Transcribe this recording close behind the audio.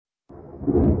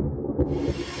You're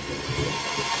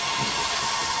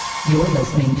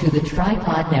listening to the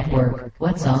Tripod Network.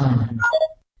 What's on?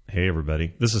 Hey,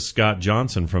 everybody. This is Scott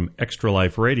Johnson from Extra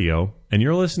Life Radio, and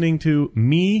you're listening to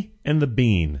Me and the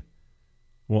Bean.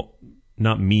 Well,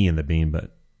 not Me and the Bean,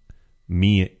 but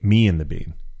Me and the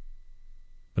Bean.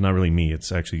 But not really me.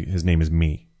 It's actually, his name is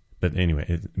Me. But anyway,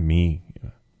 it's Me.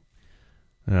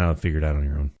 I'll figure it out on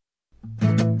your own.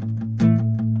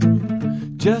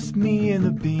 Just me and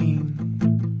the bean.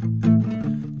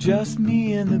 Just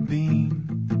me and the bean.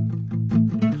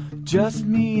 Just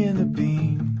me and the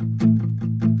bean.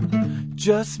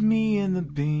 Just me and the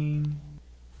bean.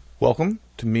 Welcome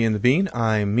to Me and the Bean.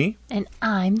 I'm Me. And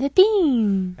I'm the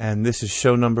Bean. And this is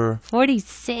show number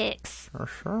 46.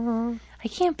 I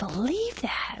can't believe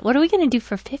that. What are we going to do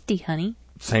for 50, honey?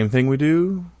 Same thing we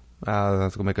do. I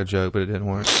was going to make a joke, but it didn't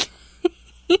work.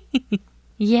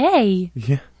 Yay.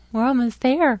 Yeah. We're almost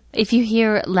there. If you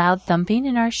hear loud thumping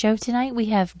in our show tonight, we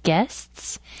have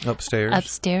guests.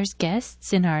 Upstairs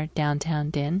guests in our downtown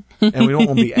den. And we don't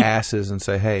want to be asses and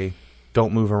say, hey,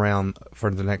 don't move around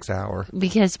for the next hour.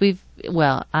 Because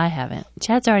I haven't.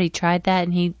 Chad's already tried that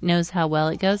and he knows how well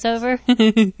it goes over.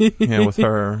 Yeah, with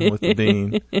the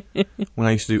Bean. When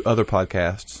I used to do other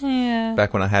podcasts. Yeah.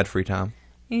 Back when I had free time.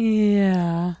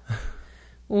 Yeah.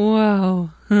 Whoa.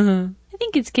 I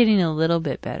think it's getting a little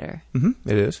bit better. Mm-hmm,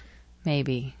 it is.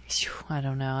 Maybe. I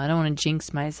don't know. I don't want to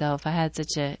jinx myself. I had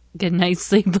such a good night's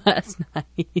sleep last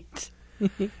night.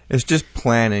 It's just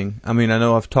planning. I mean, I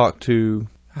know I've talked to,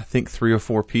 I think, 3 or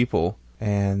 4 people,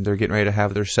 and they're getting ready to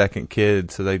have their second kid,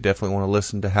 so they definitely want to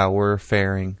listen to how we're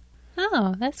faring.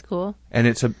 Oh, that's cool. And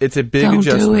it's a big adjustment.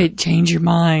 Don't do it. Change your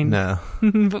mind. No.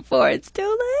 Before it's too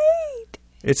late.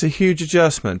 It's a huge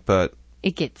adjustment, but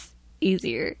it gets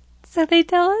easier. So they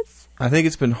tell us. I think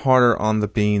it's been harder on the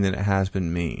Bean than it has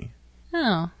been me.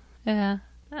 Oh, yeah.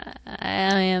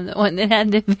 I am the one that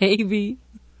had the baby.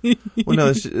 Well,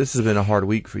 no, this has been a hard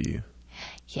week for you.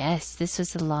 Yes, this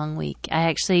was a long week. I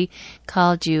actually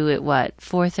called you at,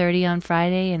 4:30 on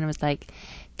Friday and was like,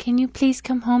 can you please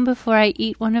come home before I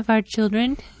eat one of our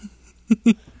children?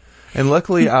 And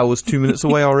luckily, I was 2 minutes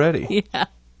away already. Yeah,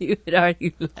 you had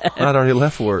already left. I'd already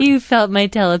left work. You felt my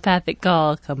telepathic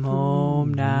call, come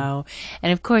home now.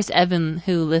 And of course, Evan,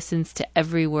 who listens to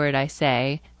every word I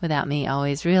say, without me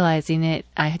always realizing it,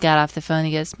 I got off the phone and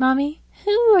he goes, Mommy,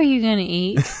 who are you going to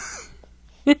eat?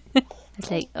 I was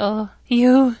like, oh,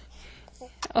 you.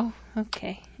 Oh,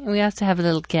 okay. And we also have a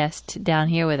little guest down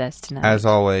here with us tonight. As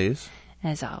always.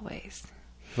 As always.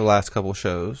 The last couple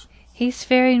shows. He's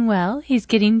faring well. He's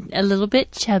getting a little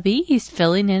bit chubby. He's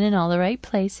filling in all the right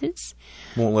places.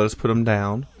 Won't let us put him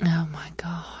down. Oh, my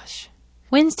gosh.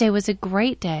 Wednesday was a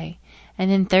great day.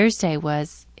 And then Thursday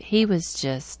he was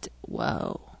just,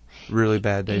 whoa. Really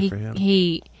bad day for him.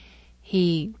 He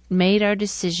made our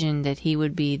decision that he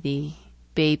would be the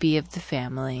baby of the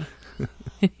family.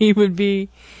 He would be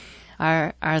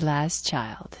our last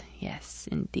child. Yes,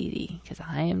 indeedy. Because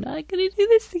I am not going to do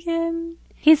this again.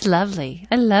 He's lovely.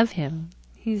 I love him.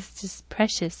 He's just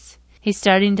precious. He's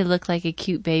starting to look like a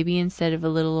cute baby instead of a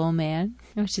little old man,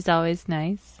 which is always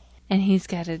nice. And he's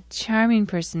got a charming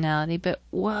personality, but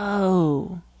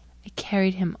whoa. I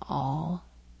carried him all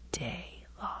day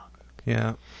long.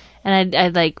 Yeah. And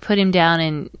I'd put him down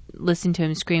and listen to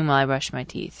him scream while I brushed my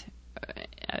teeth.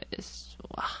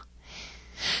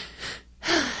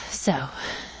 So,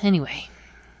 anyway,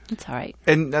 it's all right.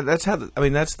 And that's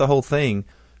that's the whole thing.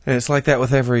 And it's like that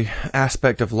with every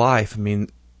aspect of life. I mean,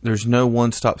 there's no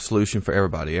one-stop solution for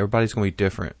everybody. Everybody's going to be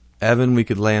different. Evan, we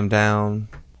could lay him down,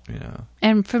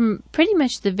 And from pretty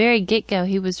much the very get-go,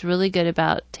 he was really good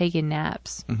about taking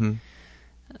naps.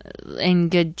 Mm-hmm. In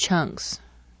good chunks.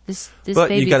 This but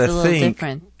baby's you gotta a little think,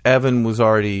 different. Evan was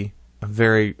already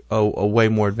a way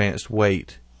more advanced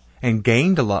weight and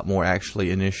gained a lot more, actually,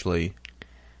 initially.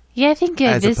 Yeah, I think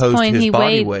at this point he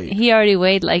already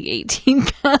weighed like 18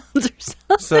 pounds or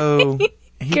something. So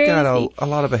he got a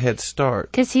lot of a head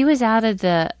start. Because he was out of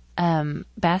the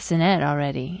bassinet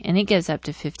already, and it goes up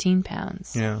to 15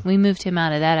 pounds. Yeah. We moved him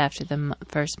out of that after the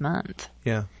first month.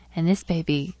 Yeah. And this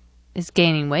baby is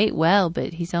gaining weight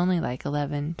but he's only like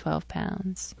 11, 12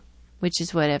 pounds, which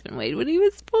is what Evan weighed when he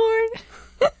was born.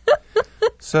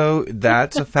 So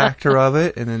that's a factor of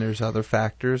it, and then there's other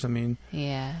factors. I mean...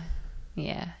 Yeah.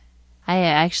 I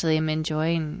actually am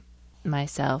enjoying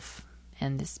myself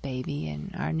and this baby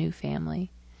and our new family.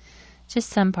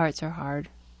 Just some parts are hard.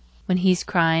 When he's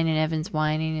crying and Evan's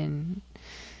whining and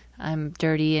I'm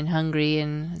dirty and hungry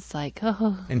and it's like,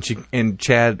 oh. And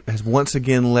Chad has once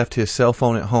again left his cell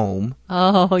phone at home.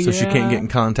 Oh, so she can't get in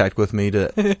contact with me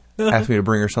to ask me to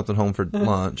bring her something home for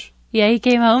lunch. Yeah, he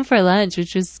came home for lunch,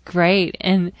 which was great.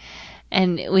 And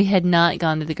we had not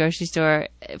gone to the grocery store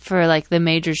for like the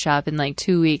major shop in like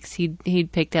 2 weeks.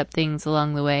 He'd picked up things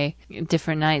along the way,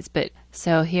 different nights. But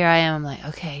so here I am. I'm like,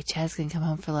 okay, Chad's gonna come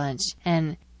home for lunch,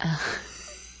 and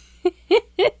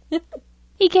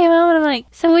he came home, and I'm like,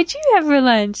 so what'd you have for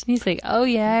lunch? And he's like, oh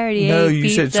yeah, I already ate No, you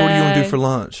pizza. said, so what do you want to do for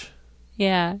lunch?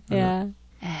 Yeah. And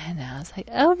I was like,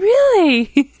 oh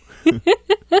really?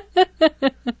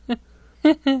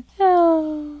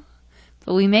 Oh.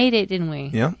 But we made it, didn't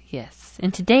we? Yeah. Yes.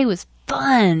 And today was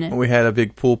fun. We had a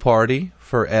big pool party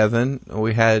for Evan.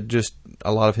 We had just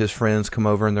a lot of his friends come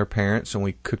over and their parents, and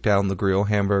we cooked out on the grill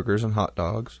hamburgers and hot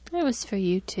dogs. It was for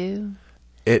you too.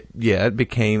 It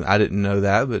became, I didn't know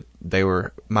that, but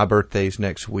my birthday's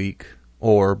next week,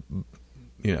 or,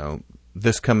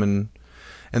 this coming,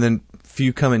 and then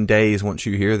few coming days once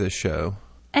you hear this show.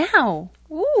 Ow.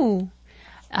 Ooh.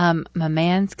 My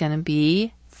man's gonna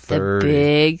be 30. the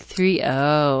big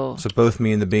 3-0. So both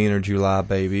me and the Bean are July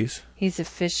babies. He's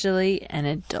officially an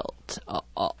adult.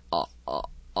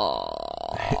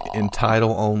 In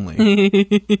title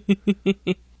only.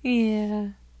 Yeah.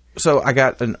 So I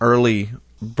got an early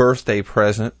birthday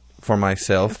present for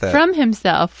myself. From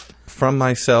himself. From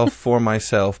myself, for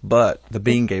myself, but the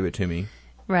Bean gave it to me.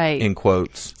 Right. In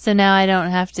quotes. So now I don't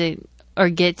have to, or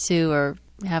get to, or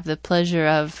have the pleasure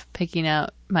of picking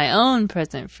out my own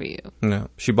present for you. No.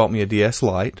 She bought me a DS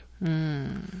Lite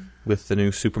with the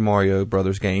new Super Mario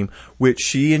Brothers game, which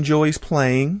she enjoys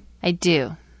playing. I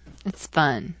do. It's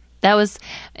fun. That was,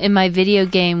 in my video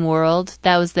game world,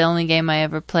 that was the only game I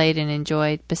ever played and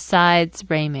enjoyed, besides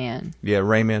Rayman. Yeah,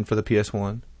 Rayman for the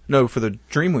PS1. No, for the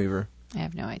Dreamweaver. I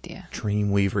have no idea.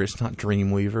 Dreamweaver. It's not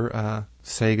Dreamweaver.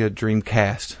 Sega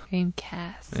Dreamcast.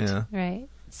 Dreamcast. Yeah. Right.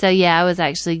 So, yeah, I was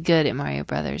actually good at Mario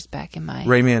Brothers back in my...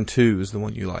 Rayman 2 is the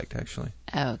one you liked, actually.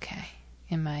 Okay.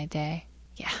 In my day.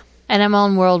 Yeah. And I'm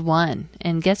on World 1.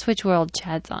 And guess which world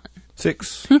Chad's on?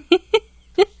 6.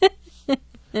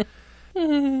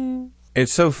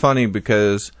 It's so funny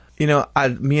because, me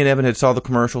and Evan had saw the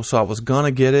commercial, so I was going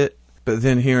to get it. But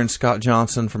then hearing Scott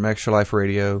Johnson from Extra Life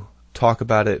Radio talk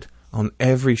about it on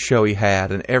every show he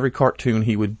had and every cartoon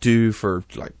he would do for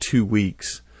like 2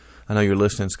 weeks, I know you're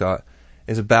listening, Scott,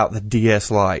 is about the DS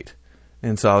Lite.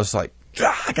 And so I was like,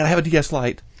 I got to have a DS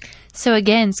Lite. So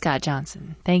again, Scott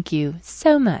Johnson, thank you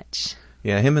so much.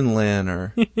 Yeah, him and Lynn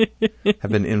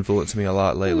have been influencing me a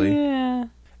lot lately. Yeah.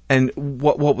 And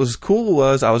what was cool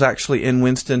was I was actually in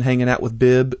Winston hanging out with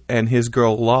Bib and his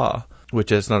girl Law,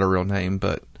 which is not a real name,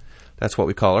 but that's what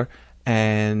we call her.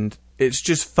 And it's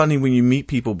just funny when you meet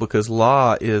people because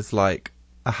Law is like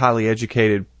a highly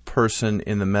educated person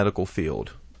in the medical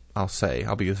field.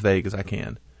 I'll be as vague as I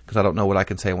can because I don't know what I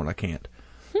can say and what I can't.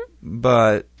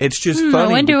 But it's just funny.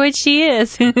 I wonder what she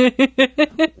is.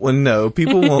 Well, no,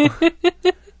 people won't.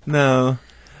 No.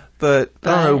 But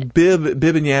I don't know,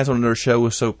 Bib and Yaz on their show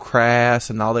was so crass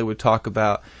and all they would talk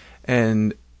about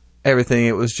and everything.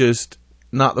 It was just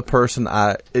not the person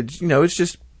it's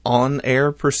just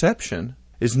on-air perception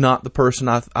is not the person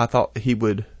I thought he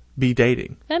would be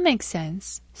dating. That makes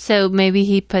sense. So maybe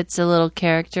he puts a little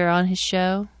character on his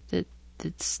show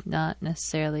that's not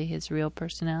necessarily his real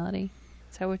personality.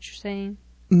 Is that what you're saying?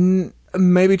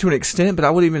 Maybe to an extent, but I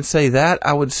wouldn't even say that.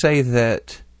 I would say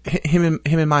that him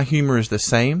and my humor is the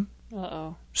same.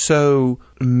 Uh-oh. So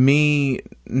me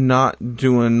not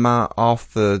doing my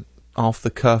off the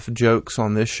cuff jokes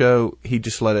on this show, he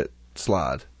just let it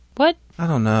slide. What? I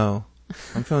don't know.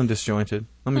 I'm feeling disjointed.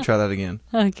 Let me try that again.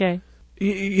 Okay.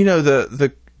 You know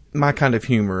the my kind of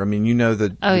humor. I mean,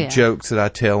 the jokes that I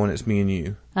tell when it's me and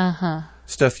you. Uh-huh.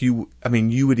 Stuff you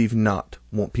would even not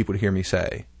want people to hear me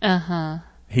say. Uh-huh.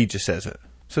 He just says it.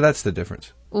 So that's the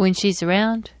difference. When she's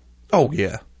around? Oh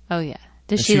yeah. Oh yeah.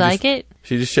 Does she like it?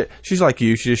 She just she's like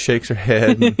you. She just shakes her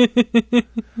head. And,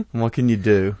 what can you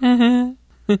do? Uh-huh.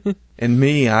 And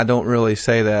me, I don't really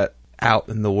say that out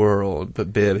in the world.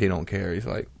 But Bib, he don't care. He's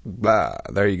like, bah,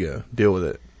 there you go. Deal with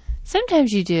it.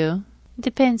 Sometimes you do. It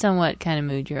depends on what kind of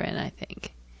mood you're in, I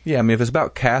think. Yeah, I mean, if it's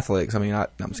about Catholics, I'm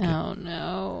just kidding. Oh,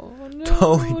 no.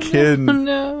 Totally kidding.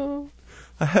 No.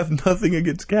 I have nothing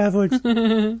against Catholics. But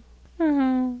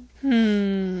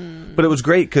it was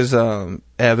great because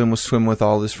Evan was swimming with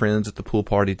all his friends at the pool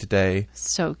party today.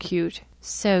 So cute.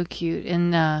 So cute.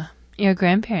 And your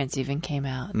grandparents even came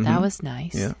out. Mm-hmm. That was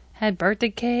nice. Yeah. Had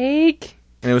birthday cake.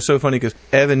 And it was so funny because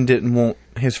Evan didn't want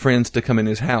his friends to come in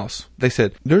his house. They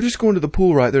said, they're just going to the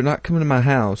pool, right? They're not coming to my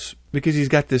house. Because he's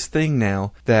got this thing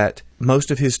now that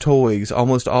most of his toys,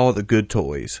 almost all the good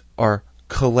toys, are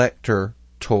collector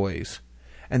toys.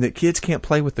 And that kids can't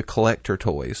play with the collector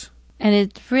toys. And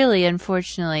it really,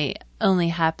 unfortunately, only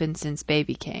happened since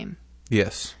baby came.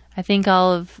 Yes. I think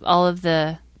all of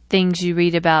the things you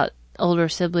read about older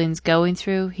siblings going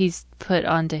through, he's put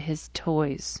onto his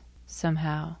toys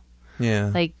somehow. Yeah.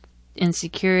 Like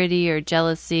insecurity or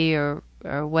jealousy or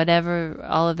whatever,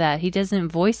 all of that. He doesn't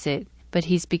voice it, but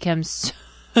he's become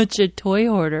such a toy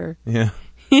hoarder. Yeah.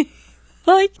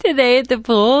 Like today at the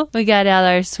pool, we got out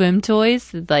our swim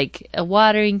toys, like a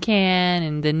watering can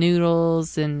and the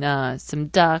noodles and some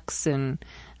ducks and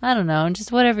I don't know,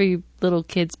 just whatever you little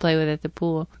kids play with at the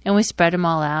pool. And we spread them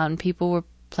all out and people were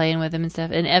playing with them and stuff.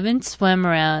 And Evan swam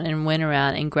around and went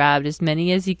around and grabbed as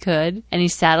many as he could. And he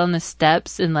sat on the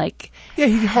steps and like... Yeah,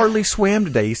 he hardly swam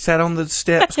today. He sat on the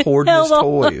steps hoarding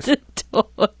his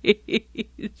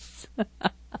toys.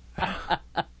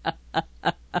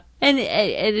 And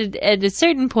at a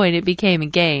certain point, it became a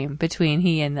game between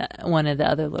he and one of the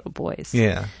other little boys.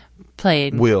 Yeah.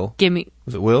 Playing. Will.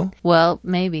 Was it Will? Well,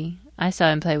 maybe. I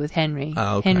saw him play with Henry.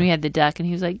 Oh, okay. Henry had the duck, and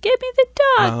he was like, "Give me the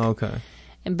duck." Oh, okay.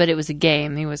 But it was a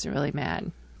game. He wasn't really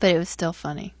mad. But it was still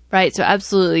funny. Right, so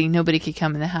absolutely nobody could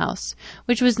come in the house,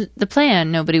 which was the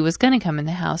plan. Nobody was going to come in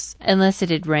the house unless it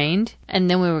had rained, and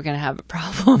then we were going to have a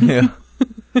problem. Yeah.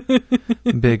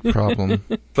 Big problem.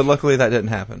 But luckily that didn't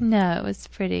happen. No, it was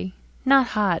pretty. Not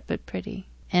hot, but pretty.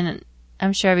 And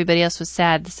I'm sure everybody else was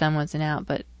sad the sun wasn't out,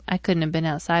 but I couldn't have been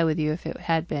outside with you if it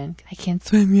had been. I can't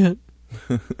swim yet.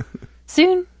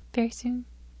 Soon. Very soon.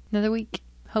 Another week,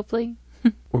 hopefully.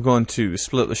 We're going to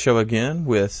split the show again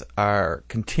with our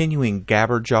continuing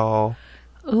Gabberjaw.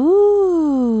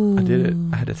 Ooh. I did it.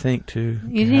 I had to think, too.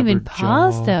 You didn't even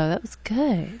pause, though. That was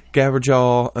good.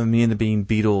 Gabberjaw, Me and the Bean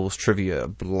Beatles trivia,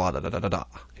 blah, da, da, da, da, da.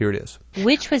 Here it is.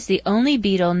 Which was the only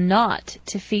Beatle not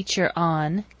to feature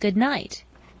on Good Night?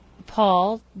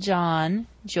 Paul, John,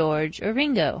 George, or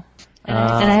Ringo? And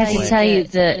I have to tell you,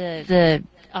 the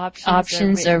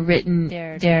options are written,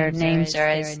 their names are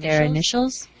as their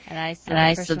initials. And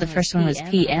I said the first one was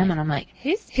PM, and I'm like,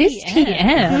 who's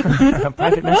PM?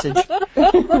 Private message.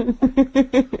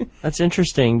 That's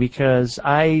interesting because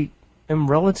I am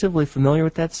relatively familiar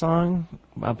with that song.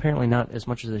 Apparently not as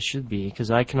much as it should be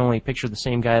because I can only picture the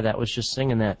same guy that was just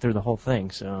singing that through the whole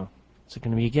thing. So it's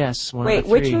going to be a guess. Wait,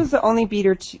 which was the only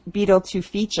Beatle to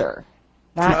feature?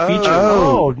 To feature?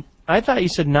 Oh, I thought you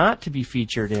said not to be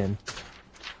featured in.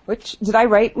 Which did I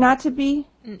write? Not to be?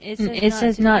 It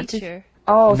says not to feature.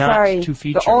 Oh, Not sorry. to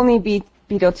feature. The only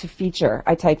Beatle to feature.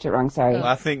 I typed it wrong. Sorry. Well,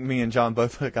 I think me and John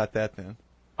both got that then.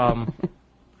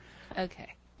 Okay.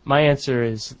 My answer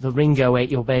is the Ringo ate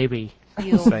your baby.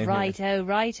 You're Same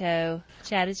righto.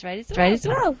 Chad is right as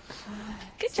well.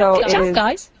 Good So job,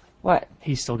 guys. What?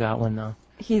 He's still got one though.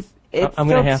 It's I'm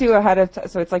gonna still have 2 ahead of.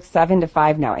 So it's like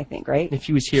 7-5 now, I think, right? If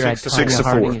he was here, I'd 6-4.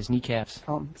 hardening his kneecaps.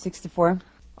 Oh, 6-4.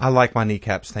 I like my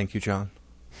kneecaps. Thank you, John.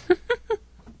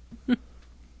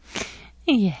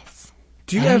 Yes.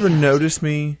 Do you ever notice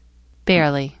me?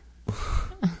 Barely.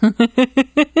 Do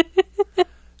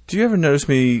you ever notice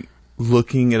me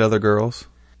looking at other girls?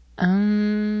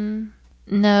 No,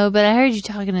 but I heard you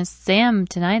talking to Sam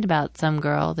tonight about some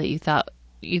girl that you thought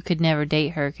you could never date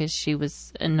her because she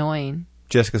was annoying.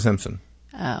 Jessica Simpson.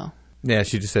 Oh. Yeah,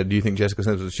 she just said, "Do you think Jessica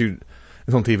Simpson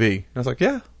is on TV?" And I was like,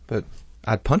 "Yeah, but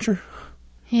I'd punch her."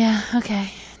 Yeah,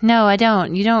 okay. No, I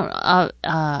don't. You don't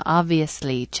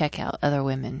obviously check out other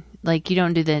women. Like, you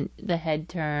don't do the head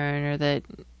turn or the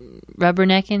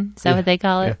rubbernecking. Is that what they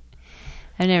call it? Yeah.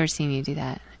 I've never seen you do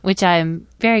that, which I'm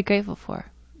very grateful for.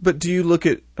 But do you look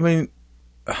at, I mean,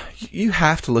 you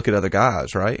have to look at other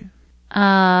guys, right?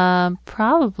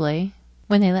 Probably.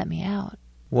 When they let me out.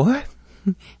 What?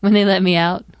 When they let me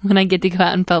out. When I get to go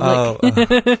out in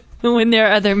public. When there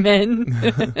are other men.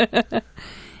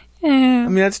 I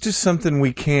mean, that's just something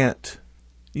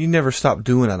you never stop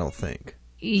doing, I don't think.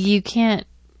 You can't,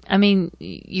 I mean,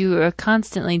 you are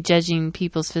constantly judging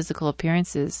people's physical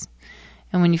appearances.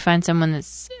 And when you find someone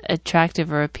that's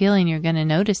attractive or appealing, you're going to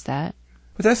notice that.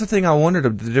 But that's the thing I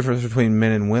wondered, the difference between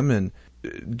men and women.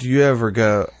 Do you ever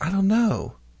go, I don't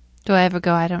know? Do I ever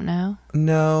go, I don't know?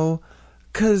 No,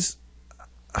 because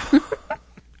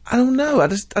I don't know. I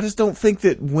just don't think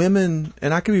that women,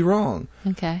 and I could be wrong.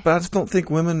 Okay. But I just don't think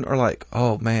women are like,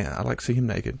 oh man, I'd like to see him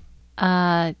naked. We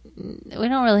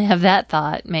don't really have that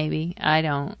thought, maybe. I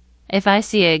don't. If I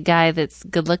see a guy that's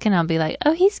good looking, I'll be like,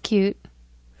 oh, he's cute.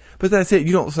 But that's it.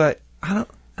 You don't say, I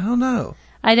don't know.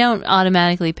 I don't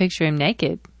automatically picture him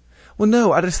naked. Well,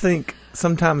 no, I just think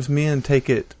sometimes men take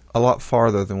it a lot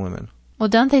farther than women. Well,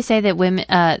 don't they say that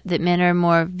men are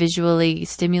more visually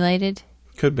stimulated?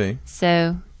 Could be. So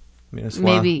I mean,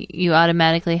 maybe you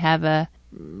automatically have a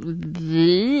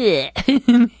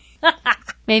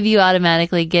Maybe you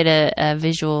automatically get a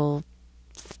visual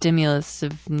stimulus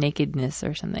of nakedness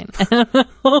or something.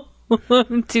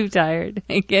 I'm too tired.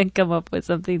 I can't come up with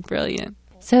something brilliant.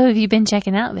 So have you been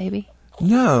checking out, baby?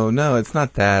 No, it's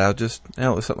not that. It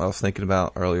was something I was thinking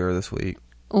about earlier this week.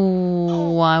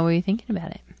 Why were you thinking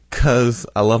about it? Because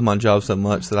I love my job so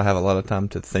much that I have a lot of time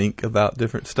to think about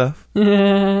different stuff.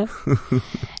 And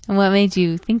what made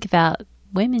you think about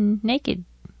women naked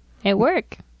at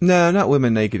work? No, not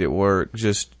women naked at work.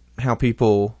 Just how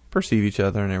people perceive each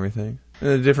other and everything. And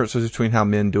the differences between how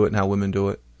men do it and how women do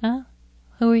it. Oh,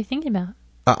 who were you thinking about?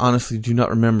 I honestly do not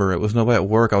remember. It was nobody at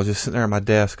work. I was just sitting there at my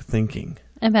desk thinking.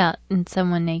 About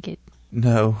someone naked.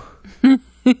 No.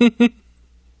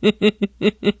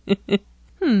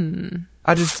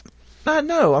 I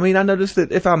know. I mean, I noticed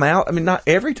that if I'm out, I mean, not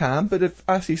every time, but if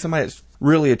I see somebody that's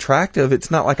really attractive, it's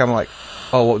not like I'm like,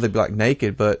 oh, what would they be like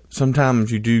naked? But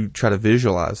sometimes you do try to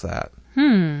visualize that.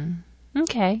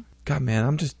 Okay. God, man,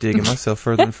 I'm just digging myself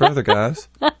further and further, guys.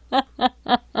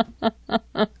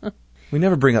 We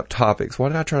never bring up topics. Why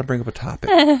did I try to bring up a topic?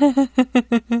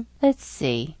 Let's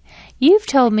see. You've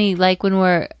told me, like, when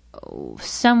we're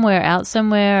out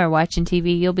somewhere or watching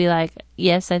TV, you'll be like,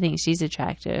 yes, I think she's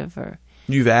attractive, or...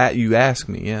 You asked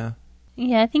me, yeah.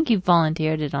 Yeah, I think you've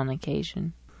volunteered it on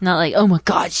occasion. Not like, oh my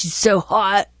God, she's so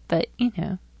hot. But,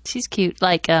 she's cute.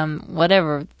 Like,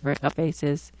 whatever her face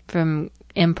is from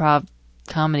improv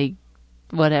comedy,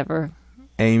 whatever.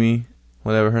 Amy,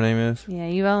 whatever her name is. Yeah,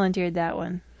 you volunteered that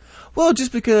one. Well,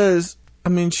 just because, I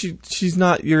mean, she's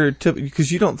not your typical, because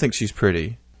you don't think she's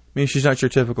pretty. I mean, she's not your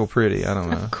typical pretty. I don't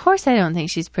know. Of course I don't think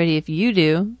she's pretty if you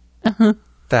do.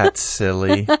 That's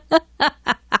silly.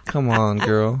 Come on,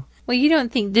 girl. Well, you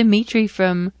don't think Dimitri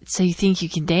from So You Think You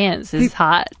Can Dance is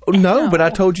hot. No, but I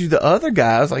told you the other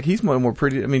guys, like, he's more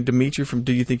pretty. I mean, Dimitri from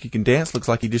Do You Think You Can Dance looks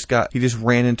like he just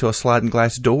ran into a sliding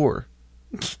glass door.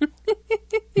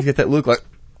 He's got that look like...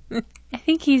 I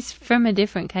think he's from a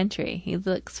different country. He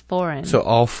looks foreign. So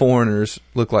all foreigners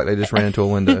look like they just ran into a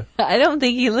window. I don't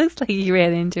think he looks like he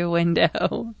ran into a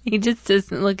window. He just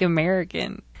doesn't look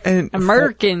American. And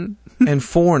American. And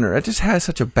foreigner. It just has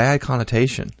such a bad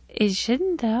connotation. It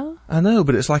shouldn't, though. I know,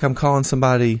 but it's like I'm calling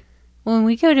somebody... When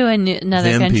we go to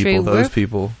another country, people, we're those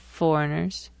people.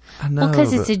 Foreigners. I know, well,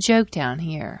 because it's a joke down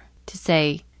here to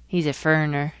say he's a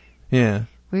foreigner. Yeah.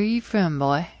 Where are you from,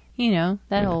 boy?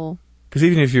 That whole... Because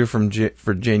even if you're from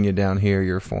Virginia down here,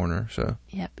 you're a foreigner, so...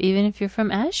 Yep, even if you're from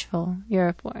Asheville, you're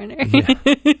a foreigner. Yeah.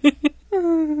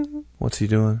 What's he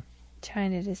doing?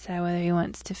 Trying to decide whether he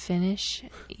wants to finish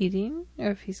eating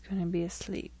or if he's going to be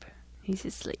asleep. He's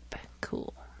asleep.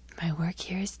 Cool. My work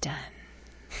here is done.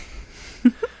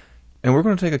 And we're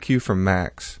going to take a cue from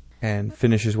Max and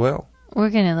finish as well. We're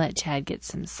going to let Chad get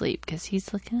some sleep because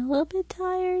he's looking a little bit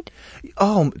tired.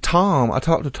 Oh, Tom. I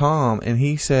talked to Tom, and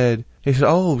he said,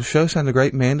 oh, the show sounded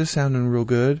great. Amanda's sounding real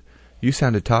good. You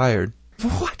sounded tired.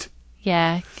 What?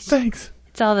 Yeah. Thanks.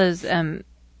 It's all those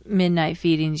midnight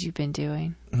feedings you've been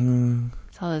doing.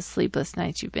 It's all those sleepless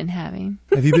nights you've been having.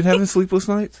 Have you been having sleepless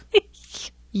nights?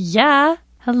 Yeah.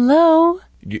 Hello.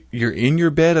 You're in your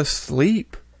bed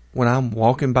asleep when I'm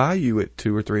walking by you at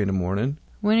 2 or 3 in the morning.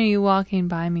 When are you walking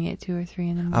by me at 2 or 3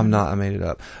 in the morning? I'm not. I made it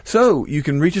up. So you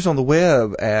can reach us on the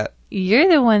web at... You're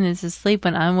the one that's asleep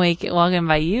when I'm walking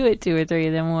by you at 2 or 3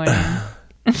 in the morning.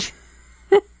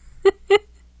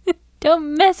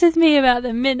 Don't mess with me about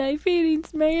the midnight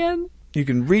feedings, man. You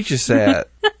can reach us at...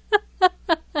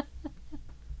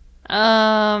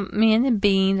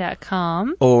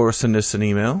 meandthebean.com. Or send us an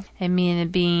email. And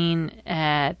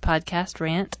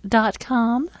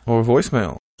meandthebean@podcastrant.com. Or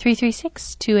voicemail.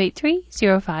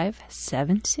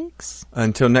 336-283-0576.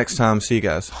 Until next time, see you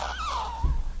guys.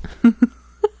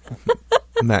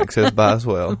 Max says bye as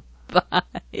well. Bye.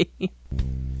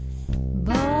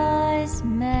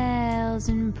 Voicemails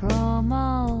and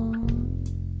promos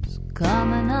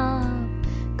coming up.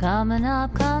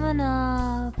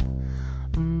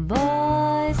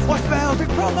 Voicemails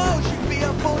and promos, you be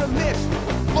up for the miss.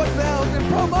 Voicemails and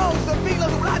promos, the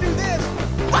feelers when I do this.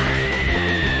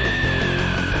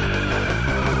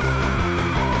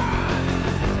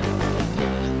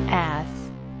 Ass.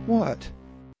 What?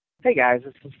 Hey guys,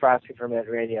 this is Frosty from Ed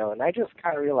Radio, and I just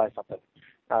kind of realized something.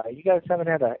 You guys haven't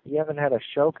had a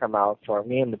show come out for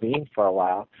Me and the Bean for a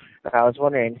while, and I was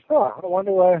wondering, I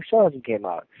wonder what show hasn't came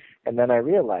out. And then I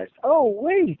realized, oh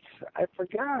wait, I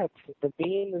forgot, the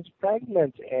Bean is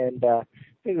pregnant, and I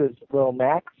think it was little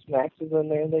Max. Max is in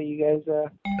there that you guys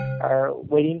are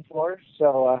waiting for.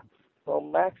 So,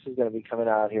 Max is going to be coming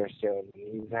out here soon.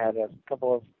 He's had a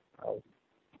couple of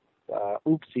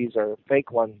oopsies or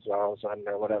fake ones when I was on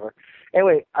or whatever.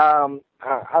 Anyway, I'm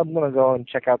going to go and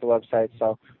check out the website,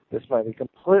 so this might be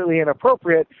completely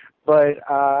inappropriate, but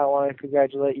I want to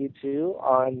congratulate you two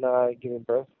on giving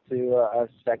birth to a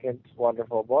second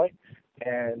wonderful boy,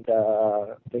 and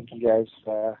think you guys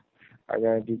are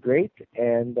going to do great,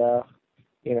 and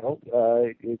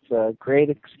it's a great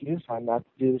excuse on not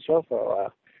to do the show for a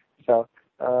while. So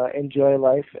enjoy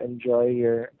life, enjoy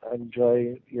your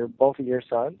both of your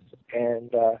sons,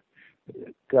 and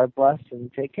God bless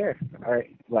and take care. All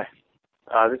right, bye.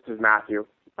 This is Matthew.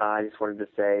 I just wanted to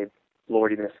say,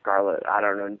 Lordy Miss Scarlett, I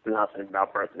don't know nothing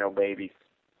about birth, no babies.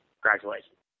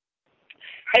 Congratulations.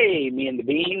 Hey, me and the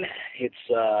Bean. It's,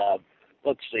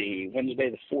 Wednesday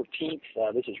the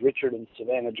 14th. This is Richard in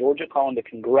Savannah, Georgia, calling to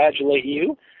congratulate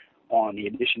you on the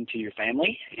addition to your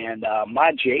family. And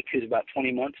my Jake, who's about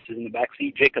 20 months, is in the back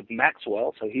seat. Jacob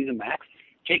Maxwell, so he's a Max.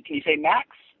 Jake, can you say Max?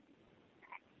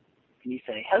 Can you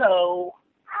say hello?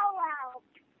 Hello.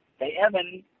 Say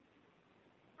Evan.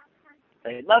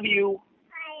 Say love you.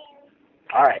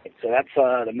 All right, so that's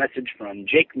the message from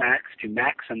Jake Max to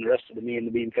Max and the rest of the Me and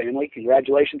the Bean family.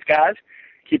 Congratulations, guys.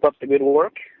 Keep up the good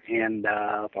work, and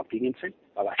I'll talk to you again soon.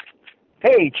 Bye-bye.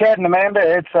 Hey, Chad and Amanda,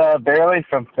 it's Barely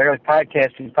from Barely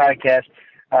Podcasting Podcast.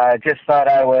 Just thought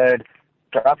I would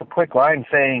drop a quick line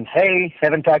saying, hey,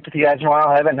 haven't talked with you guys in a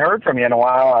while, haven't heard from you in a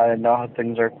while. I know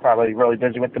things are probably really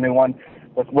busy with the new one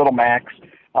with Little Max.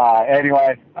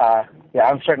 Anyway,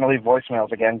 I'm starting to leave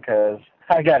voicemails again because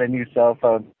I got a new cell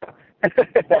phone.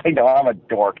 I know I'm a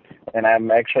dork, and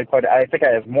I'm actually I think I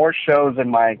have more shows in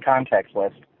my contacts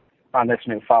list on this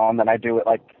new phone than I do with,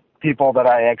 like, people that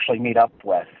I actually meet up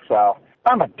with. So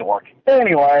I'm a dork.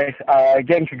 Anyway,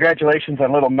 again, congratulations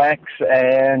on Little Max,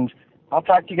 and I'll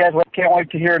talk to you guys. Can't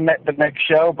wait to hear the next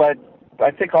show, but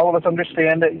I think all of us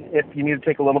understand that if you need to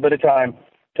take a little bit of time.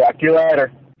 Talk to you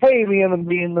later. Hey, me and the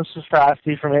Bean, this is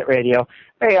Frosty from Hit Radio.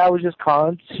 Hey, I was just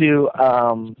calling to,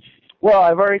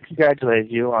 I've already congratulated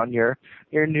you on your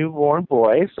newborn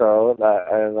boy, so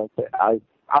I'll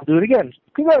do it again.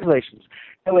 Congratulations.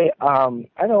 Anyway, I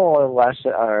know one of the last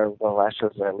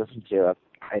shows that I listened to,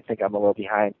 I think I'm a little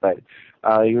behind, but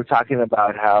you were talking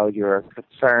about how you're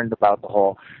concerned about the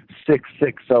whole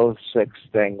 6606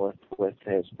 thing with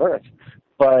his birth.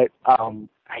 But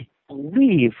I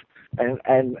believe,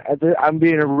 and I'm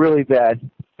being a really bad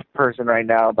person right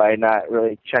now by not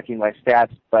really checking my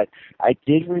stats, but I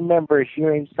did remember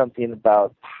hearing something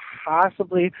about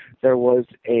possibly there was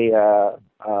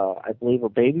I believe a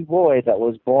baby boy that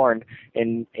was born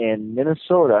in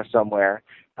Minnesota somewhere,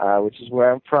 which is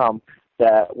where I'm from,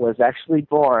 that was actually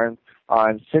born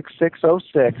on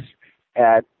 6606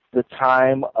 at the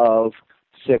time of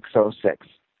 606.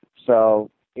 So,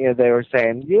 they were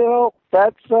saying,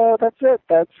 that's it.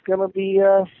 That's gonna be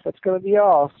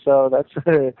all. So that's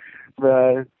they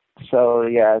were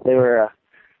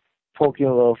poking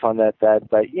a little fun at that,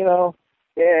 but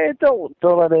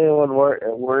don't let anyone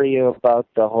worry you about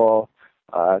the whole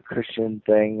Christian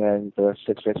thing and the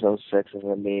 6606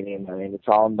 and the meaning. I mean, it's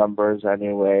all numbers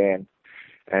anyway,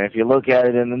 and if you look at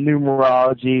it in the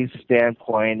numerology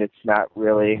standpoint, it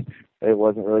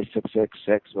wasn't really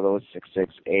 666, but it was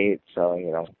 668.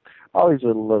 So all these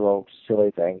little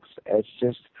silly things.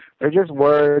 They're just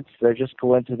words. They're just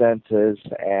coincidences,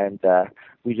 and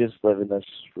we just live in this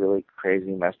really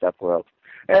crazy, messed up world.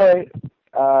 Anyway,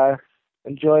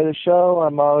 enjoy the show.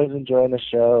 I'm always enjoying the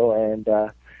show, and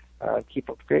keep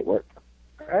up the great work.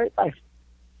 All right, bye.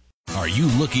 Are you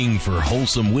looking for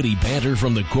wholesome, witty banter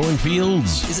from the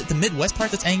cornfields? Is it the Midwest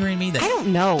part that's angering me? I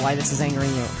don't know why this is angering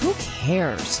you. Who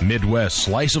cares? Midwest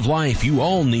slice of life you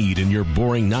all need in your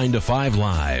boring 9-to-5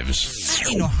 lives.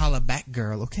 Ain't no holla back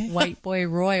girl, okay? White boy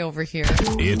Roy over here.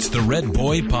 It's the Red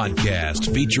Boy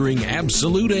Podcast featuring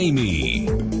Absolute Amy.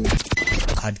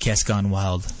 Podcast gone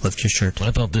wild. Lift your shirt.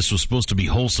 I thought this was supposed to be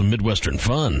wholesome Midwestern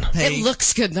fun. Hey. It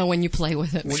looks good, though, when you play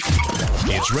with it.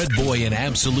 It's Red Boy and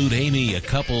Absolute Amy, a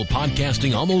couple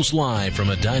podcasting almost live from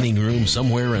a dining room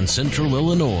somewhere in central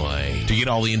Illinois. To get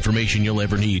all the information you'll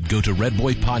ever need, go to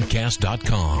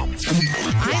redboypodcast.com.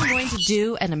 I'm going to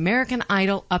do an American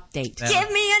Idol update.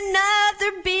 Give me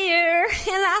another beer,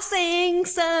 and I'll sing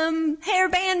some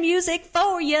hairband music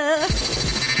for you.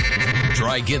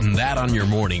 Try getting that on your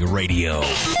morning radio.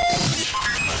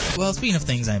 Well, speaking of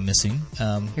things I'm missing,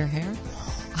 your hair?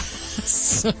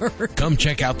 Sir. Come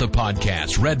check out the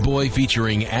podcast, Red Boy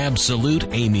featuring Absolute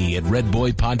Amy at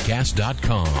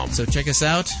redboypodcast.com. So check us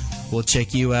out. We'll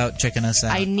check you out, checking us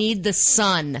out. I need the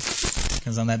sun.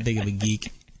 Because I'm that big of a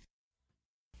geek.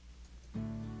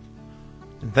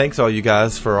 And thanks all you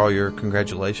guys for all your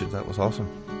congratulations. That was awesome.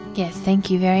 Yes, thank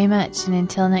you very much. And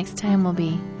until next time, we'll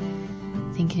be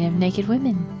Thinking of naked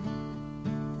women.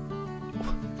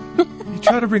 You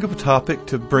try to bring up a topic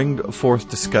to bring forth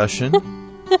discussion.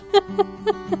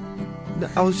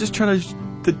 I was just trying to...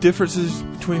 The differences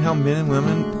between how men and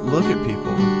women look at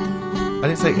people. I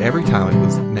didn't say every time it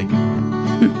was naked.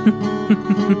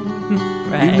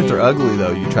 Right. Even if they're ugly,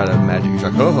 though, you try to imagine.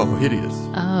 You're like, oh, hideous.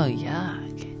 Oh,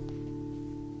 yuck.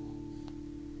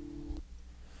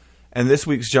 And this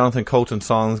week's Jonathan Colton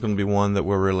song is going to be one that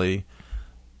we'll really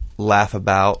laugh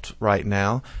about right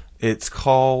now. It's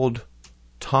called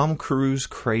Tom Cruise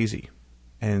Crazy.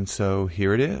 And so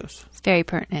here it is. It's very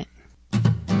pertinent.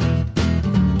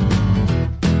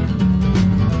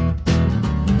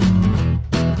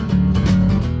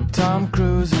 Tom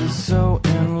Cruise is so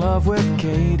in love with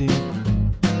Katie.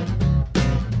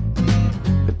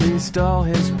 At least all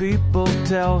his people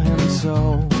tell him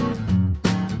so.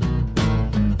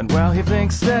 And while he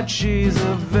thinks that she's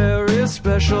a very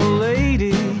special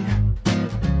lady,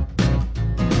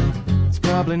 it's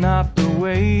probably not the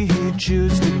way he'd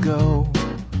choose to go.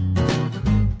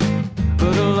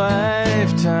 But a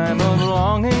lifetime of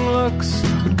longing looks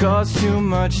would cause too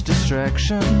much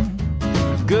distraction.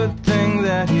 Good thing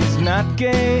that he's not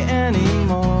gay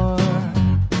anymore.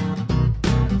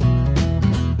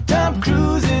 Tom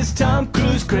Cruise is Tom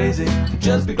Cruise crazy.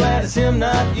 Just be glad it's him,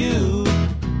 not you.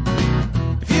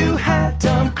 If you had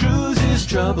Tom Cruise's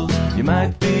troubles, you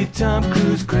might be Tom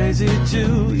Cruise crazy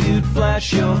too. You'd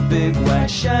flash your big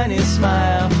white shiny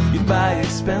smile. You'd buy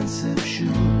expensive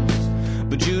shoes.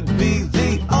 But you'd be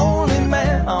the only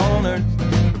man on earth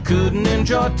who couldn't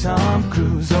enjoy Tom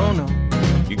Cruise. Oh no,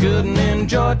 you couldn't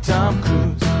enjoy Tom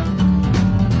Cruise.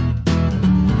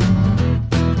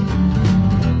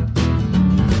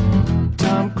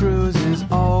 Tom Cruise is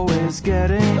always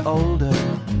getting older.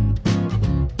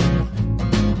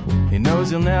 He knows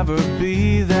he'll never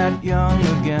be that young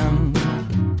again.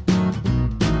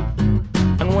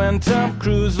 And when Tom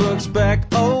Cruise looks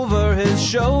back over his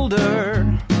shoulder,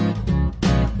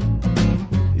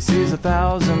 he sees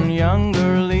 1,000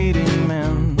 younger leading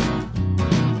men.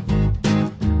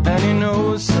 And he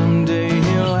knows someday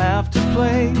he'll have to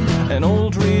play an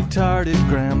old retarded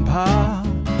grandpa,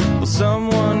 while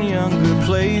someone younger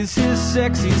plays his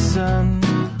sexy son.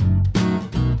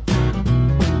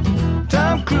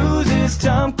 Tom Cruise is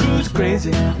Tom Cruise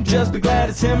crazy. Just be glad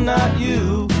it's him, not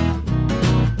you.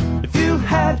 If you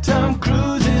had Tom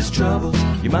Cruise's troubles,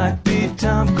 you might be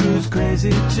Tom Cruise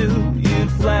crazy too.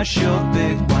 You'd flash your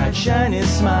big white shiny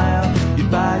smile. You'd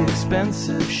buy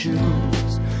expensive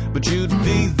shoes. But you'd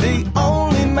be the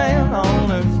only man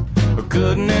on earth who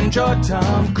couldn't enjoy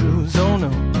Tom Cruise. Oh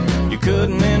no, you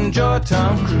couldn't enjoy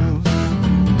Tom Cruise.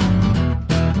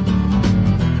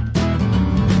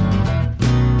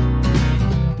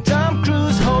 Tom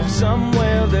Cruise hopes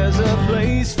somewhere there's a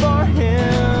place for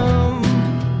him,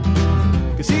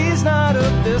 'cause he's not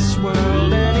of this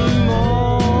world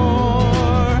anymore.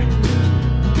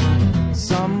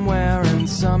 Somewhere in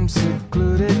some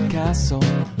secluded castle,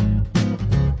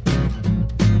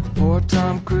 poor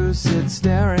Tom Cruise sits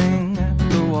staring at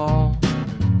the wall.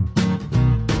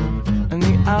 And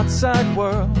the outside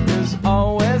world is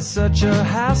always such a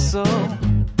hassle.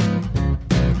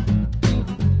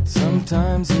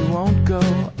 Sometimes he won't go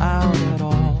out at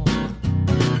all.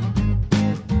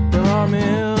 There are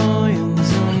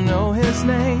millions who know his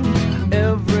name.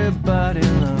 Everybody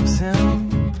loves him.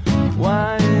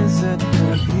 Why is it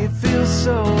that he feels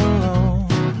so alone?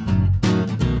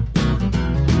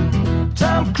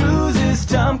 Tom Cruise is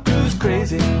Tom Cruise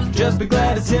crazy. Just be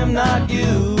glad it's him, not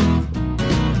you.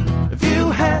 If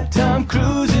you had Tom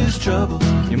Cruise's troubles,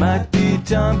 you might be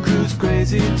Tom Cruise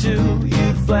crazy too.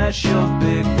 You'd flash your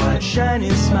big white shiny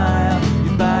smile.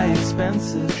 You'd buy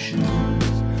expensive shoes.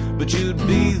 But you'd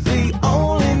be the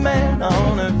only man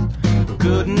on earth who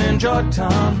couldn't enjoy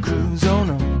Tom Cruise. Oh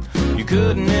no, you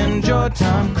couldn't enjoy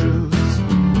Tom Cruise.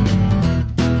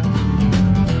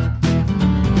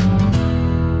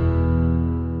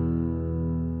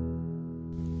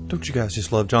 Don't you guys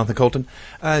just love Jonathan Colton?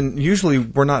 And usually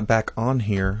we're not back on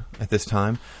here at this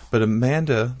time, but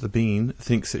Amanda the Bean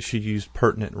thinks that she used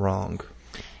pertinent wrong.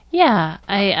 Yeah,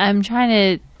 I'm trying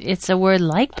to... It's a word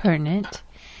like pertinent,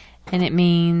 and it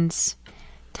means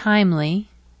timely.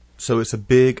 So it's a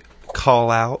big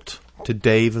call out to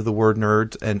Dave of the Word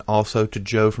Nerds and also to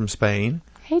Joe from Spain.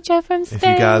 Hey, Joe from Spain. If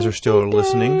you guys are still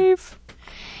listening. Dave.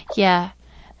 Yeah,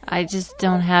 I just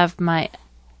don't have my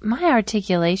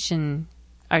articulateness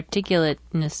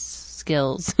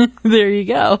skills. There you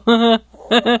go.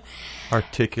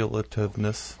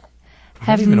 Articulativeness.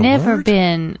 Have never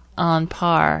been on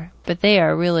par, but they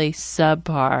are really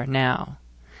subpar now.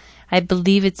 I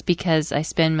believe it's because I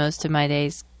spend most of my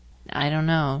days I don't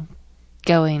know,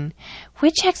 going,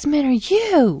 which X-Men are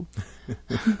you?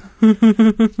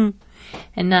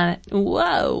 And not,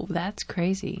 whoa, that's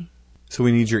crazy. So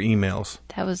we need your emails.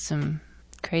 That was some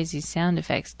crazy sound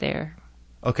effects there.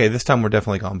 Okay, this time we're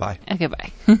definitely gone by. Okay,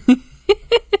 bye.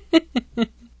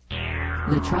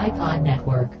 The Tripod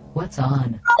Network. What's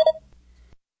on?